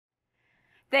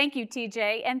Thank you,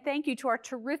 TJ, and thank you to our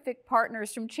terrific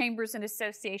partners from chambers and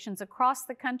associations across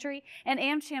the country and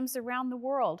AmChams around the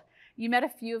world. You met a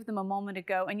few of them a moment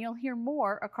ago, and you'll hear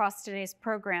more across today's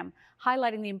program,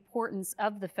 highlighting the importance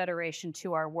of the Federation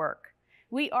to our work.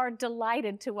 We are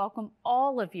delighted to welcome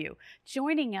all of you,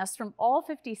 joining us from all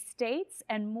 50 states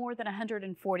and more than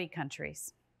 140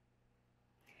 countries.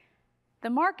 The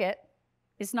market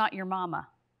is not your mama.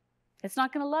 It's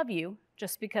not going to love you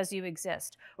just because you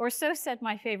exist. Or so said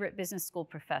my favorite business school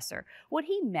professor. What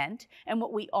he meant, and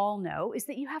what we all know, is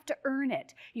that you have to earn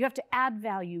it. You have to add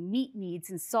value, meet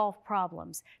needs, and solve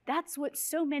problems. That's what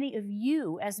so many of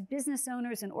you as business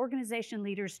owners and organization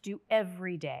leaders do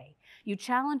every day. You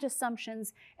challenge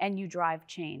assumptions and you drive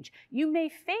change. You may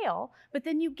fail, but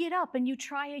then you get up and you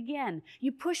try again.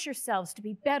 You push yourselves to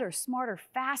be better, smarter,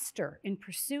 faster in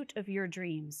pursuit of your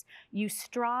dreams. You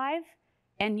strive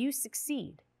and you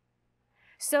succeed.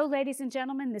 So, ladies and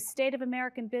gentlemen, the state of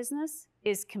American business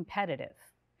is competitive.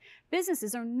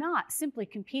 Businesses are not simply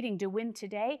competing to win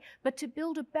today, but to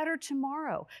build a better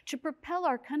tomorrow, to propel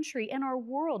our country and our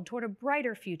world toward a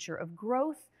brighter future of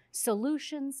growth,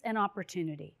 solutions, and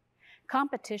opportunity.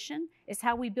 Competition is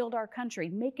how we build our country,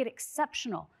 make it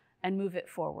exceptional, and move it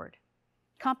forward.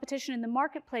 Competition in the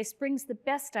marketplace brings the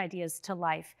best ideas to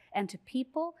life and to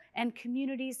people and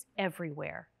communities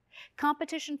everywhere.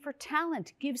 Competition for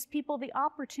talent gives people the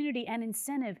opportunity and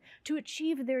incentive to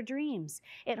achieve their dreams.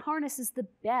 It harnesses the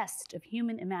best of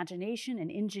human imagination and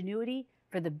ingenuity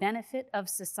for the benefit of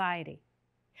society.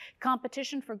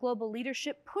 Competition for global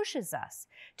leadership pushes us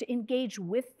to engage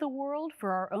with the world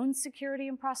for our own security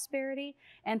and prosperity,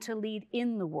 and to lead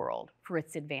in the world for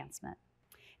its advancement.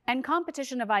 And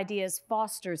competition of ideas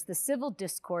fosters the civil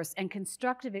discourse and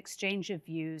constructive exchange of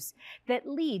views that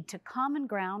lead to common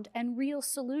ground and real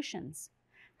solutions.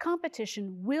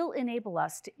 Competition will enable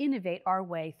us to innovate our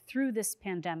way through this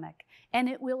pandemic, and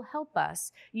it will help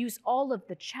us use all of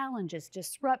the challenges,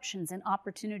 disruptions, and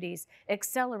opportunities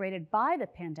accelerated by the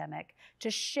pandemic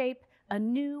to shape a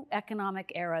new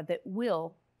economic era that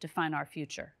will define our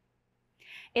future.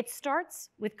 It starts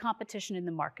with competition in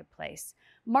the marketplace.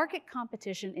 Market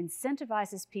competition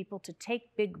incentivizes people to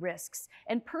take big risks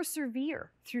and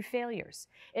persevere through failures.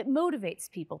 It motivates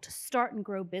people to start and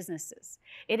grow businesses.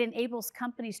 It enables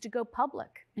companies to go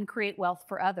public and create wealth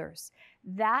for others.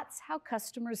 That's how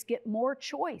customers get more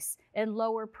choice and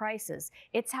lower prices.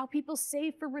 It's how people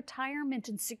save for retirement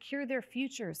and secure their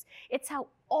futures. It's how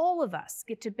all of us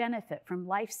get to benefit from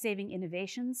life-saving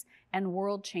innovations and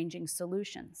world-changing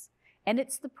solutions. And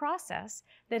it's the process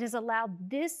that has allowed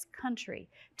this country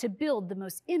to build the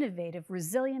most innovative,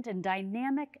 resilient, and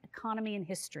dynamic economy in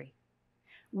history.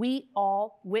 We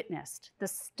all witnessed the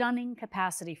stunning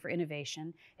capacity for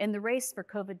innovation in the race for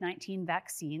COVID-19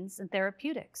 vaccines and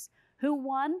therapeutics. Who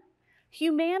won?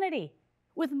 Humanity,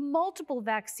 with multiple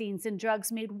vaccines and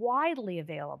drugs made widely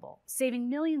available, saving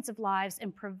millions of lives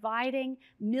and providing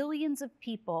millions of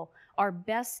people our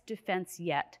best defense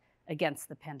yet against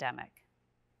the pandemic.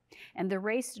 And the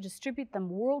race to distribute them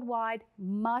worldwide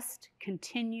must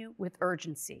continue with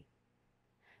urgency.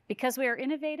 Because we are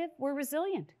innovative, we're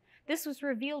resilient. This was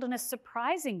revealed in a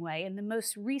surprising way in the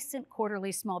most recent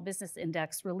quarterly Small Business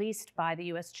Index released by the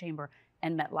U.S. Chamber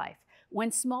and MetLife,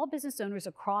 when small business owners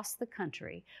across the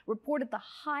country reported the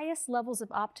highest levels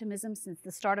of optimism since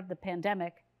the start of the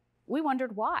pandemic. We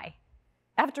wondered why.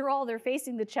 After all, they're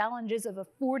facing the challenges of a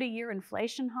 40-year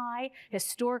inflation high,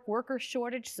 historic worker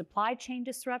shortage, supply chain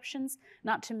disruptions,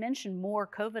 not to mention more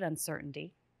COVID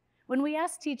uncertainty. When we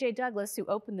asked TJ Douglas, who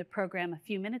opened the program a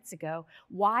few minutes ago,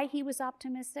 why he was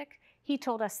optimistic, he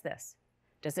told us this.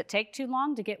 Does it take too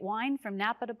long to get wine from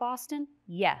Napa to Boston?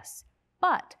 Yes.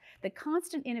 But the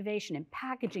constant innovation in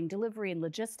packaging, delivery, and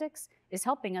logistics is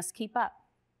helping us keep up.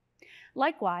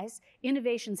 Likewise,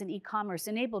 innovations in e-commerce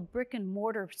enabled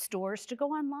brick-and-mortar stores to go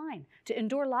online, to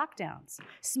endure lockdowns.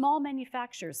 Small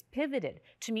manufacturers pivoted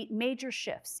to meet major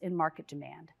shifts in market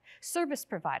demand. Service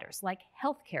providers like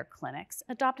healthcare clinics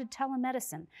adopted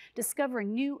telemedicine,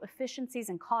 discovering new efficiencies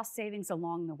and cost savings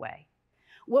along the way.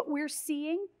 What we're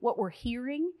seeing, what we're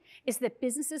hearing, is that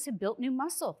businesses have built new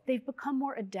muscle. They've become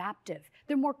more adaptive.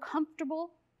 They're more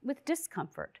comfortable with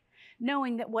discomfort,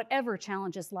 knowing that whatever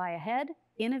challenges lie ahead,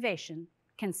 innovation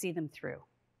can see them through.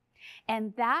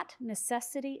 And that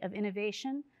necessity of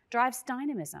innovation drives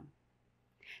dynamism.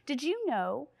 Did you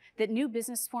know that new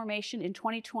business formation in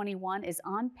 2021 is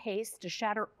on pace to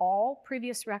shatter all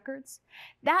previous records?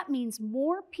 That means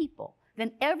more people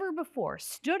than ever before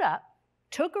stood up,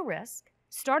 took a risk,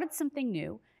 started something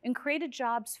new, and created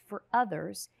jobs for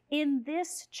others in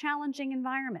this challenging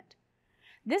environment.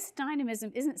 This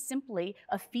dynamism isn't simply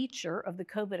a feature of the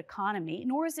COVID economy,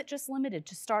 nor is it just limited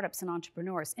to startups and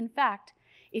entrepreneurs. In fact,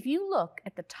 if you look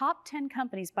at the top 10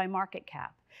 companies by market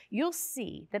cap, you'll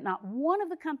see that not one of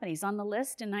the companies on the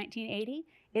list in 1980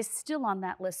 is still on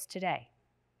that list today.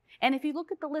 And if you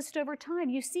look at the list over time,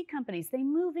 you see companies, they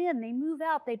move in, they move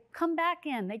out, they come back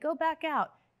in, they go back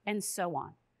out, and so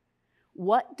on.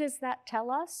 What does that tell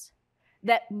us?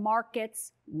 That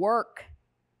markets work.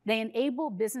 They enable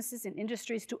businesses and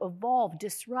industries to evolve,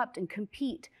 disrupt, and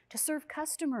compete, to serve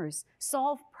customers,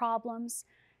 solve problems,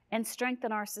 and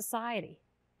strengthen our society.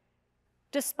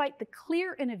 Despite the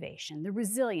clear innovation, the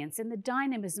resilience, and the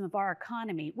dynamism of our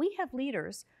economy, we have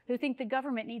leaders who think the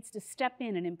government needs to step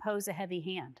in and impose a heavy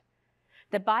hand.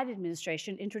 The Biden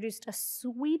administration introduced a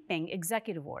sweeping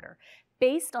executive order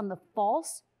based on the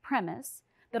false premise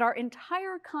that our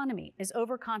entire economy is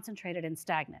overconcentrated and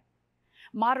stagnant.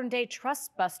 Modern-day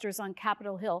trust busters on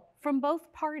Capitol Hill from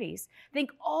both parties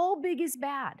think all big is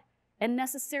bad and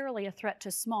necessarily a threat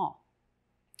to small,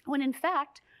 when in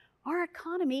fact, our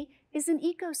economy is an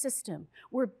ecosystem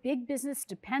where big business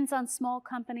depends on small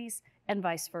companies and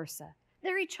vice versa.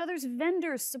 They're each other's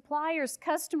vendors, suppliers,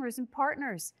 customers, and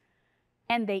partners,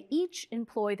 and they each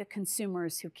employ the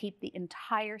consumers who keep the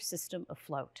entire system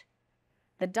afloat.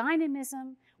 The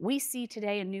dynamism we see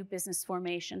today in new business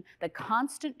formation, the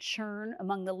constant churn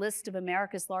among the list of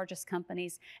America's largest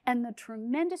companies, and the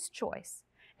tremendous choice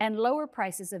and lower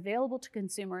prices available to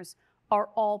consumers are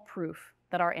all proof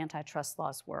that our antitrust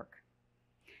laws work.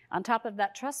 On top of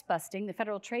that trust busting, the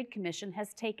Federal Trade Commission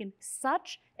has taken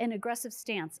such an aggressive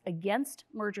stance against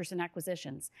mergers and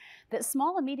acquisitions that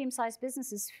small and medium-sized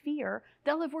businesses fear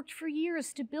they'll have worked for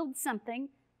years to build something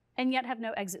and yet have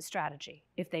no exit strategy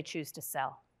if they choose to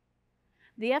sell.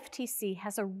 The FTC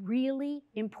has a really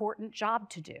important job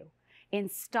to do in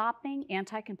stopping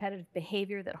anti-competitive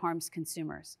behavior that harms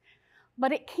consumers.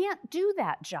 But it can't do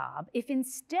that job if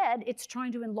instead it's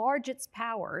trying to enlarge its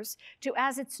powers to,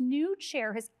 as its new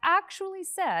chair has actually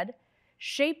said,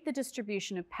 shape the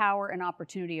distribution of power and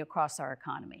opportunity across our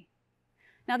economy.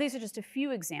 Now, these are just a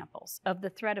few examples of the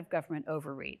threat of government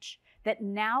overreach that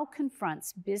now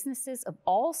confronts businesses of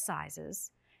all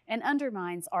sizes and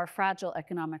undermines our fragile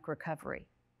economic recovery.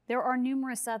 There are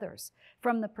numerous others,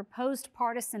 from the proposed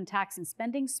partisan tax and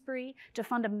spending spree to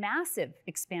fund a massive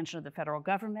expansion of the federal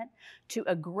government, to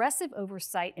aggressive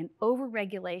oversight and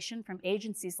overregulation from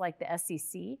agencies like the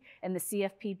SEC and the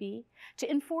CFPB,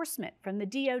 to enforcement from the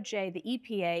DOJ, the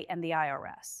EPA, and the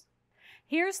IRS.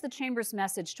 Here's the Chamber's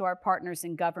message to our partners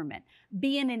in government: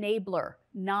 be an enabler,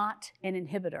 not an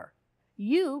inhibitor.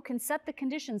 You can set the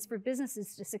conditions for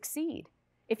businesses to succeed.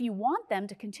 If you want them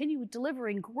to continue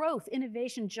delivering growth,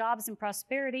 innovation, jobs, and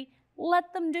prosperity,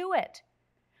 let them do it.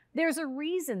 There's a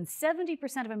reason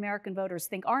 70% of American voters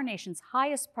think our nation's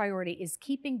highest priority is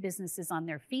keeping businesses on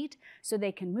their feet so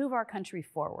they can move our country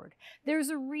forward. There's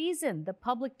a reason the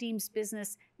public deems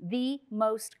business the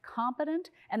most competent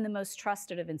and the most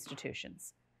trusted of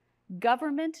institutions.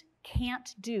 Government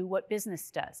can't do what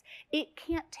business does. It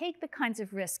can't take the kinds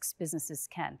of risks businesses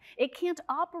can. It can't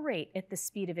operate at the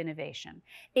speed of innovation.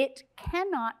 It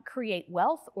cannot create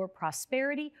wealth or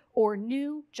prosperity or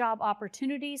new job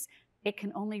opportunities. It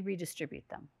can only redistribute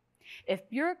them. If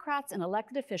bureaucrats and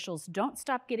elected officials don't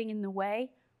stop getting in the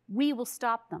way, we will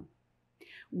stop them.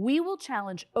 We will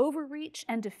challenge overreach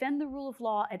and defend the rule of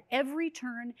law at every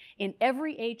turn, in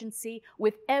every agency,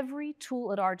 with every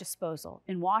tool at our disposal,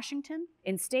 in Washington,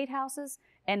 in state houses,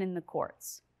 and in the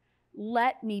courts.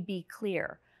 Let me be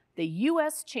clear. The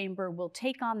U.S. Chamber will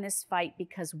take on this fight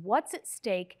because what's at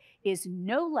stake is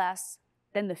no less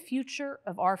than the future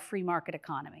of our free market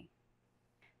economy.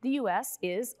 The U.S.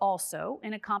 is also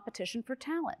in a competition for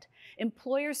talent.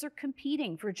 Employers are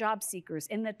competing for job seekers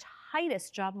in the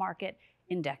tightest job market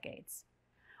in decades.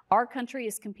 Our country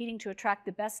is competing to attract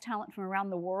the best talent from around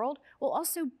the world while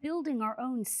also building our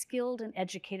own skilled and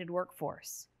educated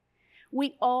workforce.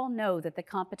 We all know that the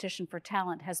competition for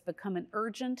talent has become an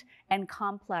urgent and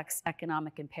complex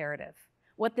economic imperative.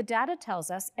 What the data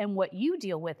tells us, and what you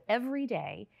deal with every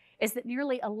day, is that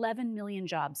nearly 11 million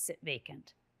jobs sit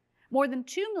vacant. More than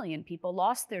 2 million people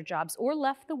lost their jobs or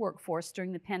left the workforce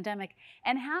during the pandemic,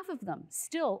 and half of them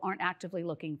still aren't actively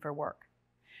looking for work.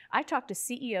 I talk to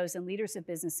CEOs and leaders of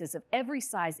businesses of every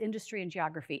size, industry, and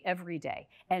geography every day,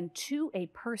 and to a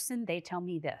person they tell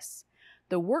me this: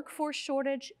 the workforce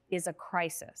shortage is a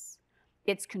crisis.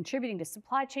 It's contributing to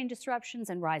supply chain disruptions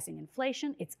and rising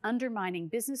inflation. It's undermining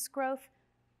business growth.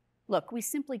 Look, we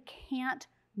simply can't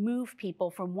move people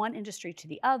from one industry to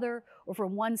the other or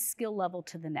from one skill level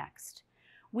to the next.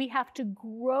 We have to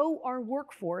grow our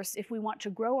workforce if we want to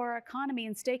grow our economy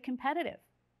and stay competitive.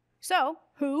 So,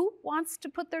 who wants to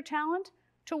put their talent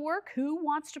to work? Who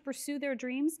wants to pursue their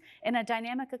dreams in a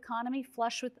dynamic economy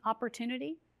flush with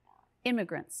opportunity?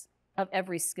 Immigrants of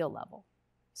every skill level.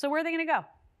 So where are they going to go?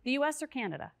 The US or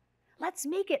Canada? Let's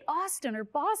make it Austin or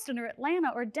Boston or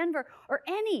Atlanta or Denver or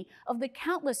any of the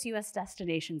countless US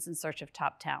destinations in search of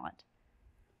top talent.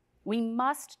 We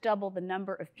must double the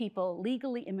number of people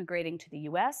legally immigrating to the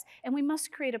US, and we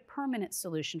must create a permanent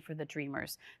solution for the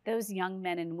dreamers, those young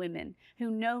men and women who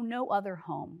know no other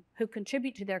home, who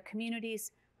contribute to their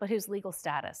communities, but whose legal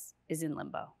status is in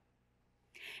limbo.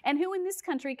 And who in this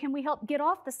country can we help get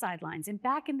off the sidelines and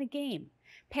back in the game?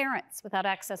 Parents without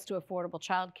access to affordable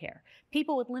childcare,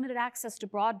 people with limited access to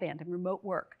broadband and remote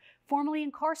work, formerly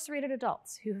incarcerated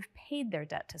adults who have paid their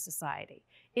debt to society,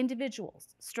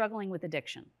 individuals struggling with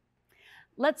addiction.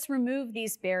 Let's remove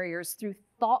these barriers through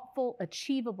thoughtful,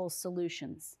 achievable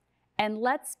solutions. And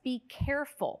let's be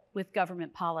careful with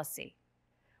government policy.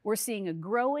 We're seeing a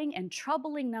growing and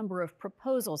troubling number of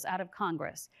proposals out of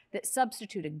Congress that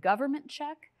substitute a government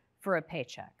check for a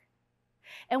paycheck.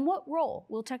 And what role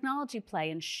will technology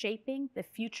play in shaping the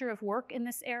future of work in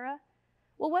this era?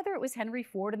 Well, whether it was Henry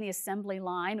Ford and the assembly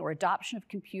line or adoption of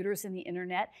computers and the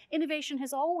internet, innovation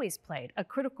has always played a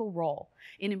critical role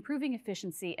in improving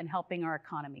efficiency and helping our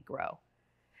economy grow.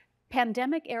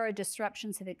 Pandemic-era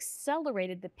disruptions have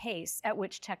accelerated the pace at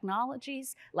which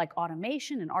technologies like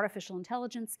automation and artificial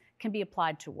intelligence can be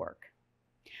applied to work.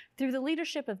 Through the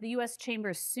leadership of the U.S.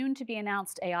 Chamber's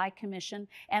soon-to-be-announced AI Commission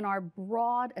and our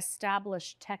broad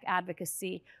established tech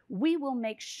advocacy, we will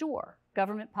make sure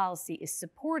government policy is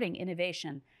supporting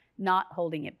innovation, not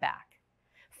holding it back.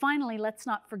 Finally, let's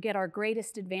not forget our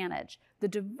greatest advantage, the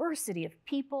diversity of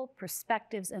people,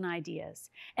 perspectives, and ideas.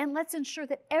 And let's ensure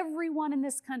that everyone in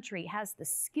this country has the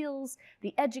skills,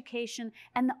 the education,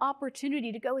 and the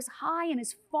opportunity to go as high and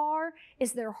as far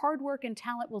as their hard work and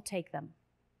talent will take them.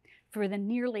 For the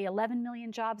nearly 11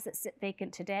 million jobs that sit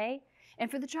vacant today, and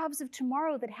for the jobs of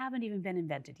tomorrow that haven't even been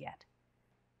invented yet.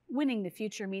 Winning the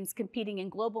future means competing in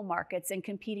global markets and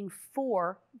competing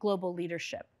for global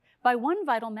leadership. By one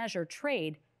vital measure,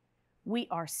 trade, we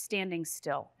are standing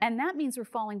still, and that means we're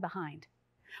falling behind.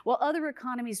 While other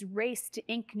economies race to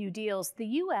ink new deals, the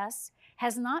U.S.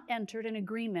 has not entered an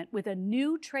agreement with a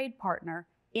new trade partner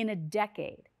in a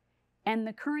decade. And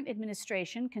the current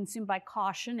administration, consumed by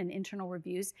caution and internal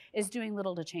reviews, is doing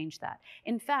little to change that.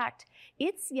 In fact,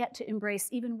 it's yet to embrace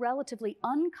even relatively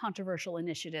uncontroversial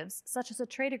initiatives, such as a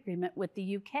trade agreement with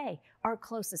the UK, our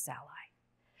closest ally.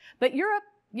 But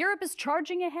Europe is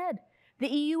charging ahead. The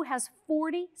EU has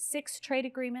 46 trade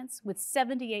agreements with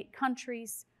 78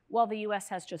 countries, while the US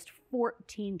has just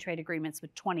 14 trade agreements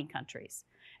with 20 countries.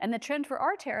 And the trend for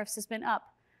our tariffs has been up,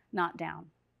 not down.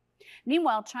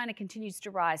 Meanwhile, China continues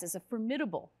to rise as a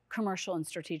formidable commercial and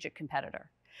strategic competitor.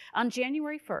 On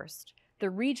January 1st, the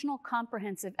Regional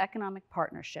Comprehensive Economic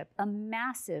Partnership, a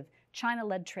massive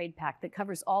China-led trade pact that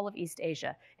covers all of East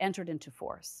Asia, entered into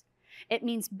force. It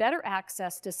means better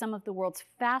access to some of the world's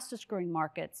fastest growing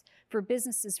markets for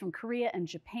businesses from Korea and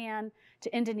Japan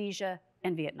to Indonesia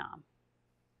and Vietnam.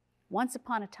 Once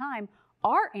upon a time,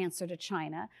 our answer to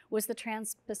China was the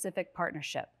Trans-Pacific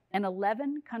Partnership, an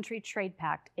 11-country trade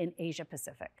pact in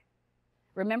Asia-Pacific.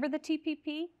 Remember the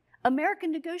TPP?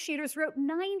 American negotiators wrote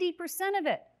 90% of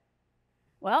it.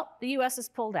 Well, the US has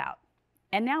pulled out.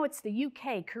 And now it's the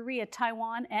UK, Korea,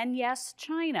 Taiwan, and yes,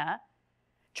 China,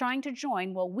 trying to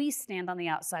join while we stand on the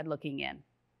outside looking in.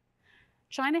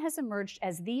 China has emerged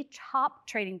as the top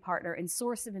trading partner and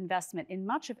source of investment in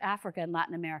much of Africa and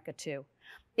Latin America too.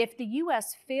 If the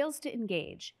US fails to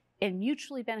engage in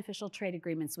mutually beneficial trade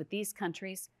agreements with these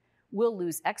countries, we'll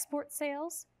lose export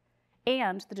sales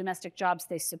and the domestic jobs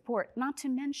they support, not to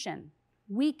mention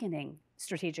weakening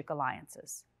strategic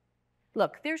alliances.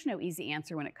 Look, there's no easy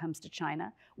answer when it comes to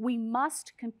China. We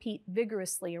must compete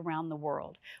vigorously around the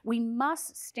world. We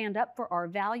must stand up for our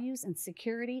values and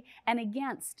security and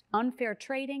against unfair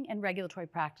trading and regulatory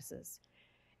practices.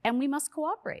 And we must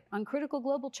cooperate on critical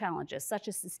global challenges such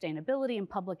as sustainability and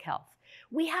public health.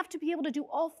 We have to be able to do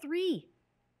all three.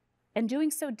 And doing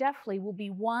so deftly will be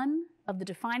one of the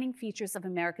defining features of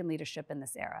American leadership in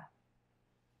this era.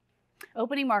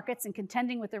 Opening markets and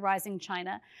contending with the rising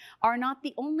China are not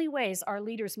the only ways our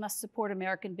leaders must support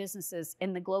American businesses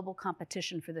in the global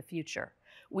competition for the future.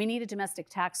 We need a domestic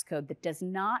tax code that does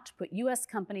not put U.S.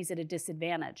 companies at a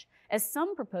disadvantage, as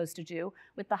some propose to do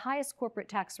with the highest corporate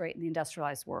tax rate in the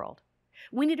industrialized world.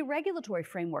 We need a regulatory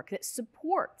framework that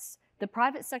supports the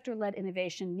private sector-led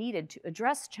innovation needed to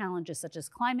address challenges such as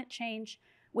climate change,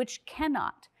 which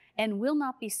cannot and will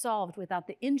not be solved without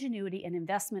the ingenuity and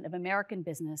investment of American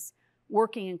business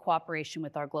working in cooperation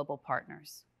with our global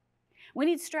partners. We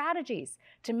need strategies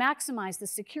to maximize the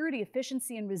security,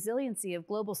 efficiency, and resiliency of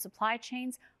global supply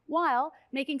chains while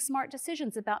making smart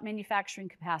decisions about manufacturing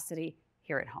capacity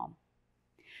here at home.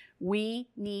 We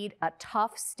need a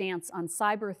tough stance on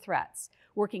cyber threats,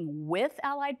 working with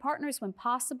allied partners when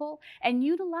possible and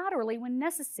unilaterally when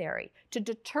necessary to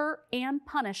deter and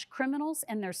punish criminals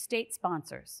and their state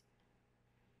sponsors.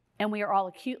 And we are all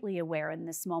acutely aware in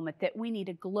this moment that we need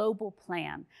a global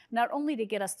plan, not only to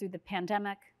get us through the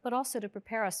pandemic, but also to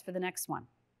prepare us for the next one.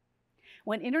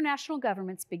 When international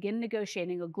governments begin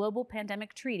negotiating a global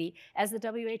pandemic treaty, as the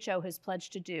WHO has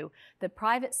pledged to do, the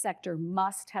private sector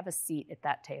must have a seat at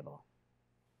that table.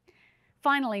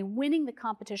 Finally, winning the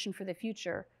competition for the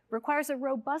future requires a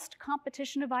robust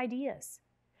competition of ideas.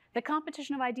 The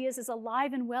competition of ideas is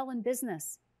alive and well in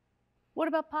business. What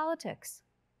about politics?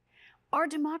 Our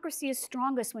democracy is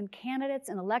strongest when candidates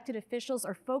and elected officials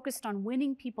are focused on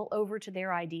winning people over to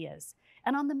their ideas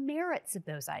and on the merits of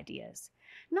those ideas,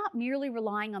 not merely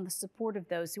relying on the support of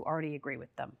those who already agree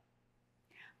with them.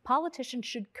 Politicians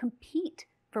should compete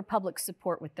for public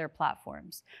support with their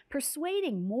platforms,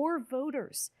 persuading more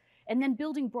voters, and then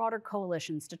building broader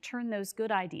coalitions to turn those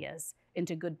good ideas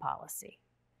into good policy.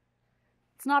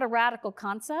 It's not a radical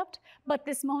concept, but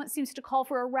this moment seems to call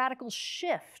for a radical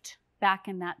shift back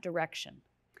in that direction.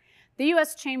 The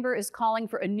U.S. Chamber is calling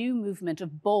for a new movement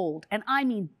of bold, and I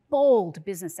mean bold,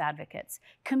 business advocates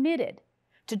committed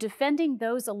to defending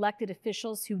those elected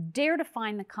officials who dare to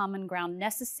find the common ground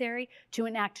necessary to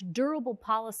enact durable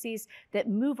policies that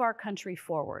move our country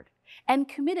forward, and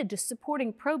committed to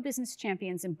supporting pro-business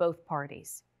champions in both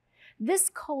parties. This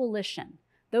coalition,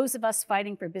 those of us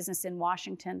fighting for business in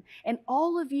Washington, and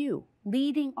all of you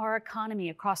leading our economy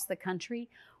across the country,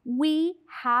 we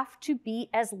have to be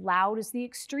as loud as the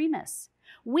extremists.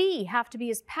 We have to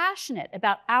be as passionate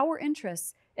about our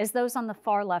interests as those on the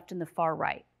far left and the far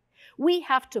right. We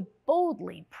have to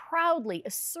boldly, proudly,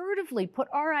 assertively put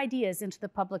our ideas into the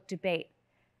public debate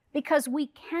because we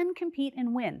can compete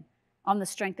and win on the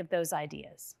strength of those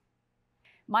ideas.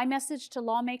 My message to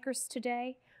lawmakers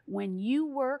today: when you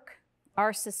work,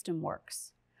 our system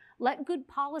works. Let good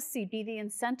policy be the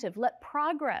incentive. Let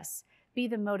progress be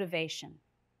the motivation.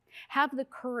 Have the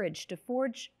courage to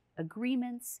forge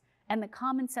agreements and the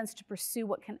common sense to pursue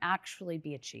what can actually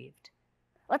be achieved.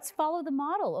 Let's follow the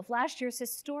model of last year's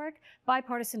historic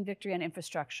bipartisan victory on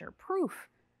infrastructure, proof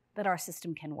that our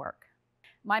system can work.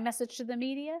 My message to the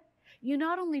media: you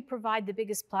not only provide the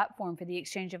biggest platform for the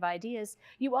exchange of ideas,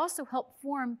 you also help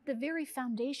form the very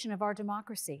foundation of our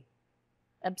democracy.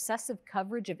 Obsessive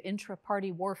coverage of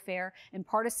intra-party warfare and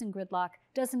partisan gridlock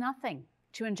does nothing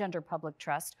to engender public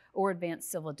trust or advance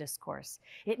civil discourse.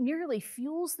 It merely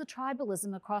fuels the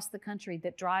tribalism across the country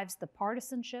that drives the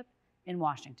partisanship in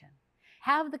Washington.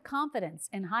 Have the confidence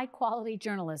in high-quality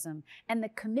journalism and the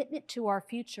commitment to our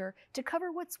future to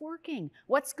cover what's working,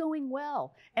 what's going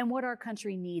well, and what our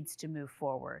country needs to move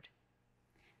forward.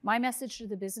 My message to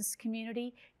the business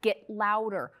community: get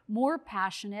louder, more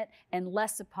passionate, and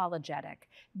less apologetic.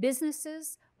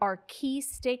 Businesses are key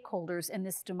stakeholders in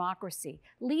this democracy,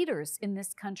 leaders in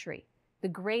this country. The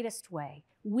greatest way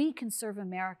we can serve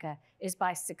America is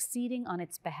by succeeding on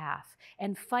its behalf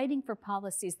and fighting for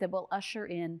policies that will usher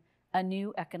in a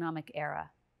new economic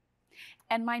era.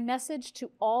 And my message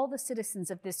to all the citizens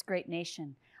of this great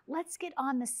nation: let's get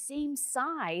on the same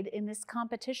side in this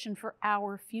competition for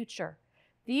our future.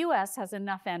 The U.S. has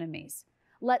enough enemies.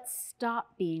 Let's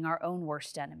stop being our own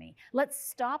worst enemy. Let's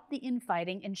stop the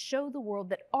infighting and show the world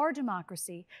that our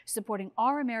democracy, supporting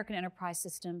our American enterprise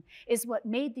system, is what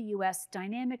made the U.S.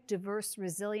 dynamic, diverse,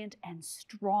 resilient, and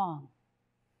strong.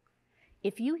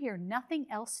 If you hear nothing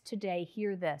else today,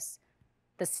 hear this: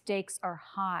 the stakes are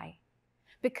high.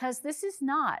 Because this is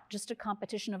not just a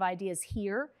competition of ideas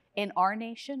here in our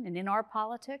nation and in our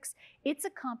politics. It's a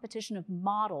competition of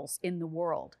models in the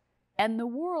world. And the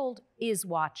world is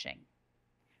watching.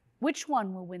 Which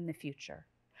one will win the future?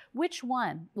 Which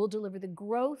one will deliver the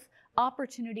growth,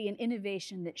 opportunity, and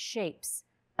innovation that shapes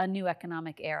a new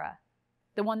economic era?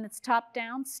 The one that's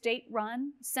top-down,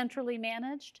 state-run, centrally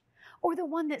managed? Or the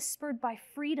one that's spurred by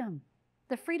freedom,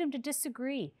 the freedom to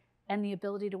disagree and the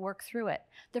ability to work through it,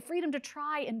 the freedom to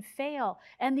try and fail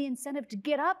and the incentive to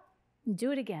get up and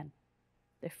do it again,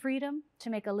 the freedom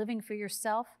to make a living for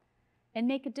yourself and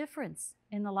make a difference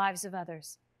in the lives of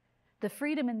others, the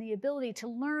freedom and the ability to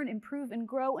learn, improve, and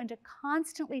grow, and to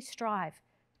constantly strive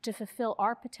to fulfill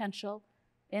our potential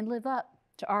and live up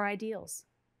to our ideals.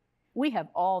 We have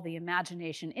all the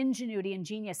imagination, ingenuity, and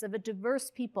genius of a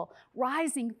diverse people,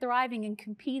 rising, thriving, and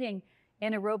competing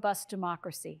in a robust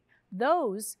democracy.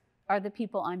 Those are the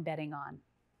people I'm betting on.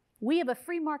 We have a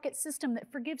free market system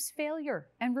that forgives failure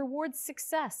and rewards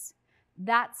success.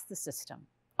 That's the system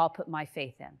I'll put my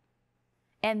faith in.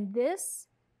 And this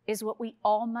is what we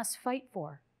all must fight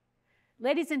for.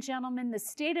 Ladies and gentlemen, the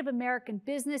state of American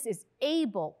business is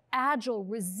able, agile,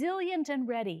 resilient, and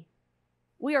ready.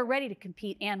 We are ready to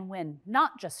compete and win,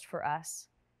 not just for us,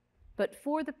 but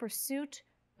for the pursuit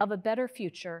of a better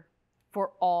future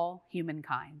for all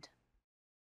humankind.